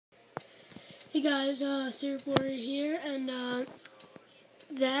Hey guys, Syrup Warrior here, and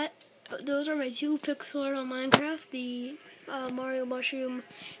those are my two pixel art on Minecraft. The Mario Mushroom,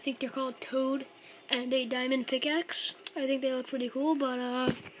 I think they're called Toad, and a Diamond Pickaxe. I think they look pretty cool, but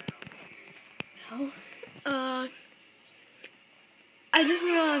I just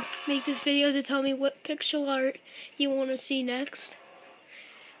want to make this video to tell me what pixel art you want to see next.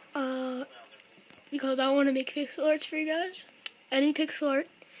 Because I want to make pixel arts for you guys. Any pixel art,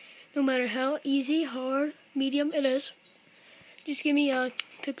 no matter how easy, hard, medium it is. Just give me one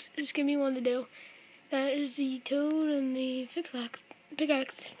to do. That is the Toad and the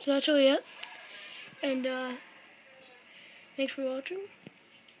pickaxe. So that's really it. And thanks for watching.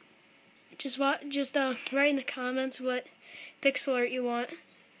 Just write in the comments what pixel art you want.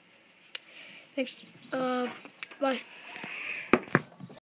 Thanks. Bye.